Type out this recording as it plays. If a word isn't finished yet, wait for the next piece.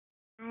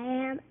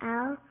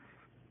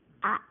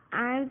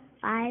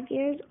5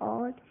 years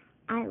old.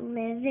 I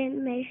live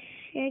in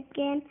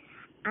Michigan.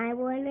 I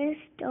want a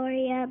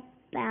story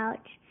about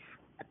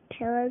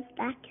pillows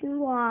that can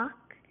walk,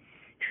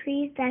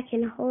 trees that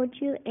can hold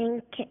you,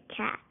 and Kit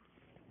Kats.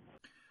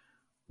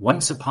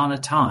 Once upon a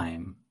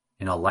time,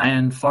 in a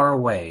land far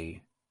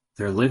away,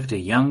 there lived a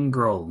young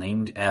girl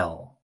named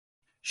Elle.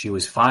 She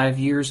was 5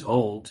 years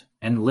old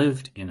and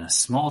lived in a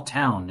small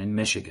town in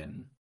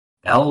Michigan.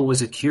 Elle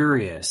was a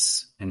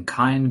curious and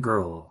kind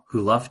girl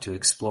who loved to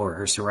explore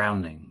her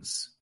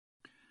surroundings.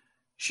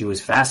 She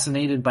was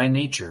fascinated by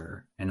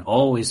nature and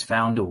always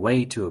found a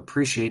way to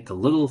appreciate the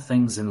little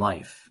things in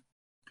life.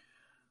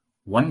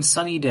 One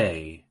sunny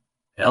day,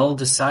 Elle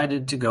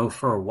decided to go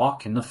for a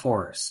walk in the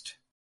forest.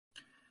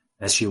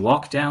 As she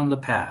walked down the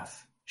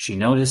path, she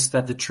noticed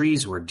that the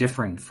trees were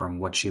different from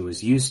what she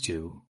was used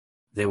to.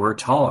 They were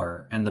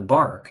taller, and the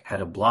bark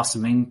had a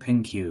blossoming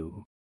pink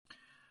hue.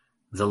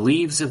 The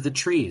leaves of the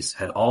trees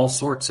had all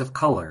sorts of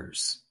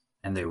colors,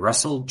 and they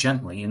rustled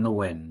gently in the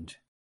wind.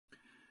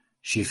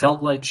 She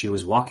felt like she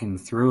was walking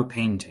through a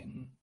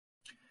painting.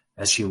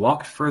 As she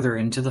walked further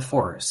into the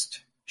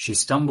forest, she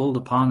stumbled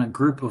upon a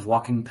group of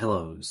walking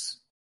pillows.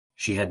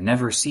 She had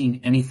never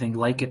seen anything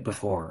like it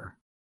before.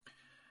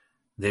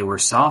 They were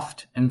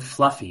soft and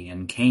fluffy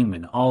and came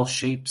in all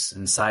shapes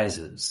and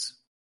sizes.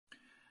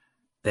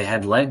 They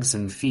had legs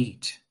and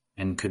feet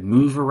and could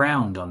move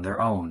around on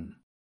their own.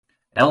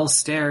 Elle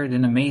stared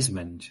in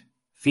amazement,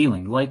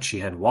 feeling like she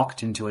had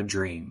walked into a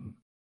dream.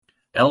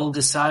 Elle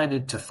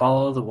decided to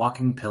follow the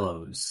walking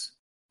pillows.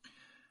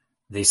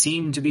 They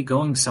seemed to be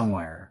going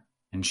somewhere,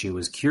 and she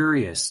was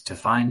curious to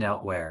find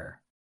out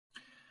where.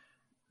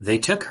 They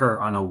took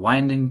her on a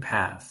winding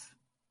path,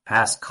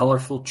 past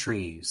colorful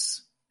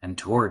trees, and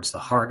towards the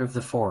heart of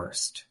the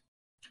forest.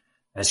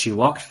 As she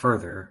walked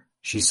further,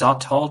 she saw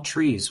tall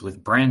trees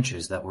with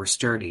branches that were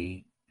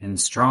sturdy and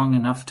strong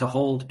enough to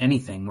hold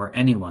anything or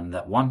anyone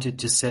that wanted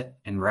to sit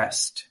and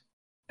rest.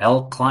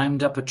 Elle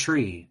climbed up a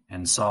tree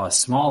and saw a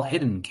small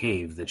hidden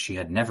cave that she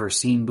had never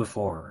seen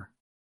before.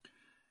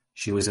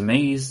 She was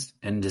amazed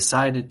and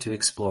decided to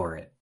explore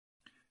it.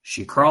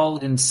 She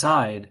crawled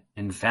inside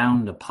and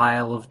found a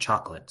pile of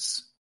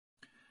chocolates.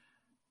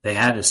 They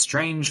had a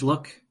strange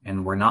look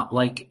and were not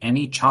like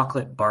any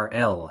chocolate bar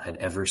Elle had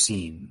ever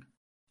seen.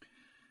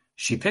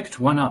 She picked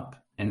one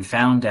up and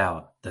found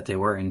out that they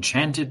were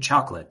enchanted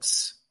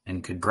chocolates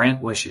and could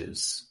grant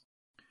wishes.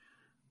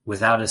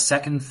 Without a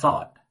second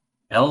thought,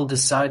 Elle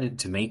decided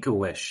to make a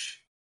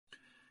wish.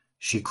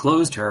 She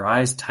closed her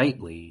eyes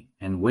tightly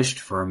and wished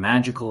for a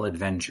magical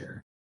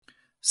adventure.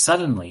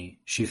 Suddenly,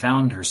 she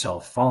found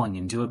herself falling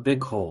into a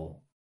big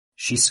hole.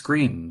 She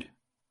screamed,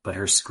 but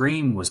her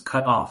scream was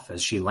cut off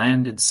as she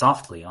landed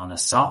softly on a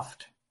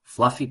soft,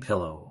 fluffy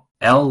pillow.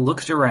 Elle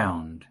looked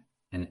around,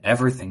 and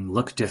everything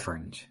looked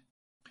different.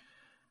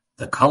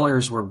 The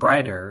colors were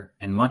brighter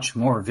and much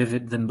more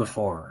vivid than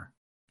before.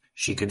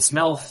 She could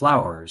smell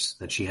flowers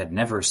that she had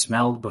never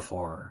smelled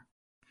before.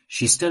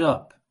 She stood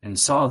up and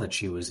saw that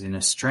she was in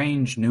a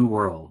strange new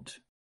world.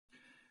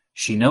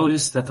 She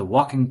noticed that the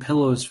walking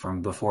pillows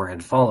from before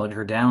had followed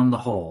her down the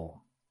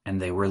hole,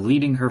 and they were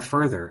leading her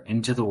further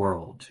into the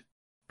world.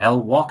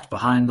 Elle walked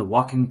behind the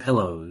walking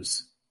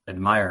pillows,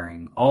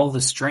 admiring all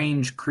the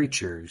strange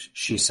creatures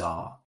she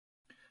saw.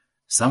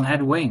 Some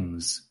had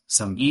wings,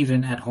 some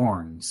even had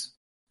horns.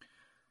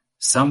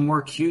 Some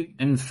were cute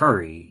and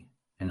furry,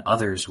 and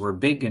others were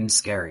big and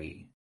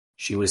scary.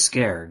 She was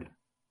scared,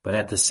 but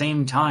at the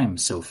same time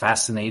so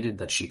fascinated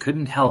that she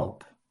couldn't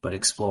help but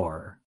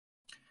explore.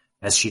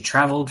 As she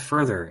traveled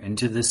further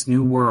into this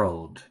new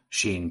world,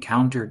 she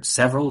encountered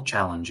several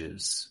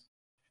challenges.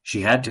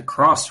 She had to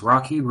cross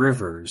rocky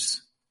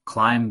rivers,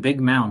 climb big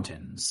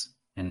mountains,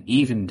 and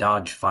even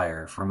dodge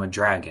fire from a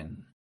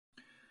dragon.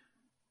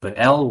 But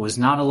Elle was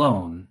not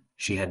alone.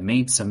 She had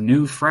made some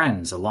new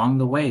friends along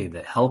the way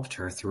that helped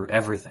her through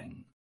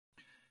everything.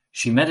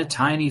 She met a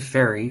tiny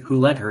fairy who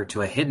led her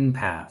to a hidden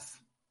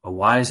path, a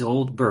wise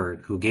old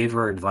bird who gave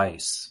her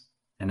advice,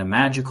 and a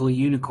magical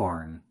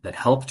unicorn that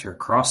helped her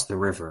cross the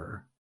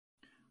river.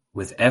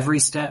 With every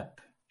step,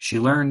 she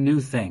learned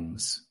new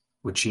things,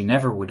 which she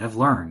never would have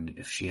learned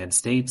if she had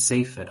stayed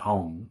safe at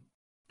home.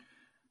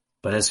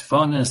 But as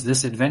fun as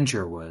this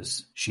adventure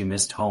was, she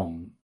missed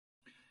home.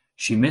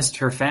 She missed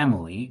her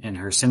family and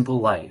her simple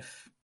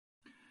life.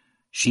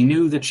 She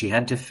knew that she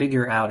had to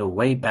figure out a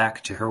way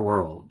back to her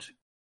world.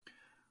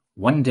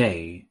 One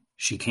day,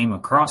 she came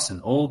across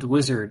an old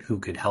wizard who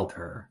could help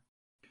her.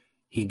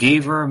 He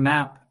gave her a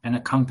map and a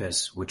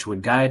compass which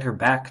would guide her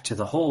back to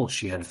the hole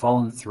she had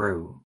fallen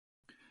through.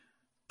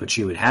 But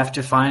she would have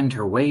to find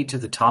her way to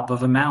the top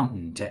of a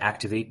mountain to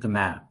activate the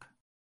map.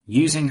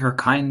 Using her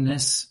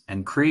kindness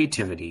and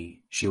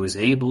creativity, she was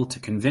able to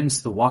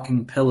convince the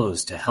walking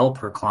pillows to help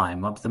her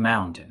climb up the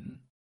mountain.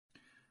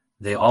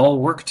 They all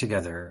worked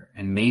together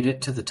and made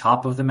it to the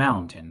top of the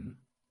mountain,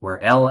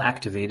 where Elle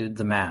activated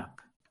the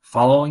map.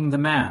 Following the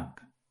map,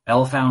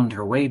 Elle found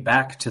her way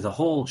back to the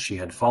hole she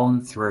had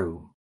fallen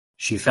through.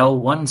 She fell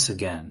once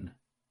again,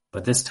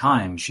 but this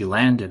time she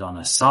landed on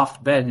a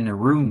soft bed in a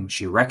room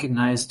she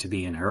recognized to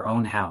be in her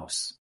own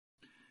house.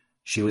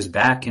 She was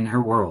back in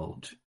her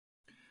world.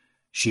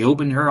 She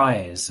opened her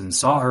eyes and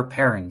saw her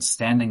parents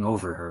standing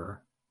over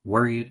her,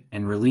 worried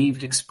and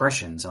relieved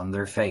expressions on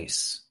their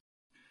face.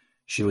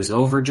 She was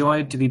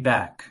overjoyed to be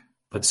back,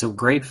 but so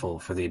grateful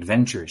for the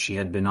adventure she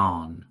had been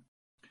on.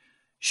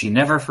 She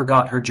never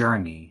forgot her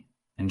journey,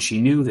 and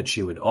she knew that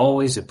she would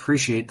always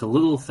appreciate the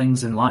little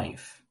things in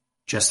life,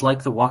 just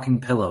like the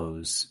walking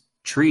pillows,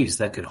 trees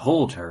that could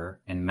hold her,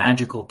 and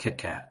magical Kit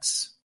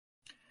Kats.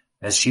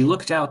 As she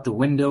looked out the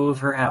window of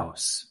her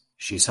house,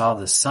 she saw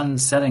the sun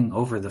setting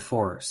over the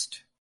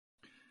forest.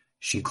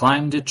 She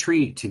climbed a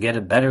tree to get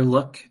a better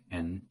look,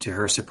 and, to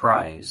her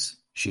surprise,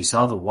 she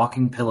saw the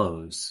walking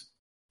pillows.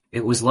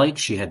 It was like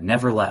she had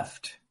never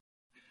left.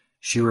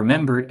 She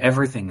remembered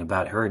everything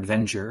about her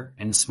adventure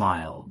and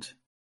smiled.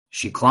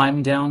 She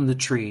climbed down the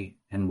tree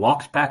and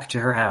walked back to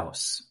her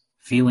house,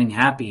 feeling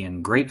happy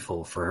and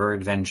grateful for her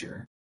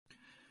adventure.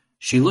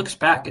 She looked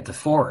back at the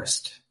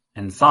forest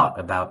and thought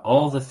about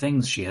all the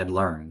things she had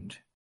learned.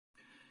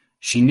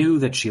 She knew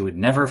that she would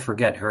never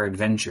forget her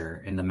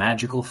adventure in the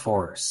magical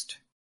forest.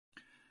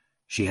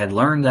 She had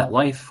learned that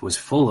life was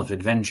full of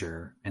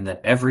adventure and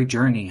that every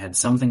journey had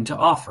something to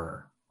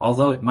offer,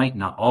 although it might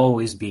not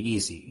always be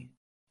easy.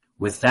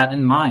 With that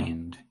in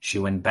mind, she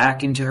went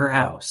back into her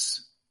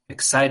house,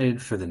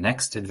 excited for the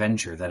next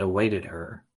adventure that awaited her.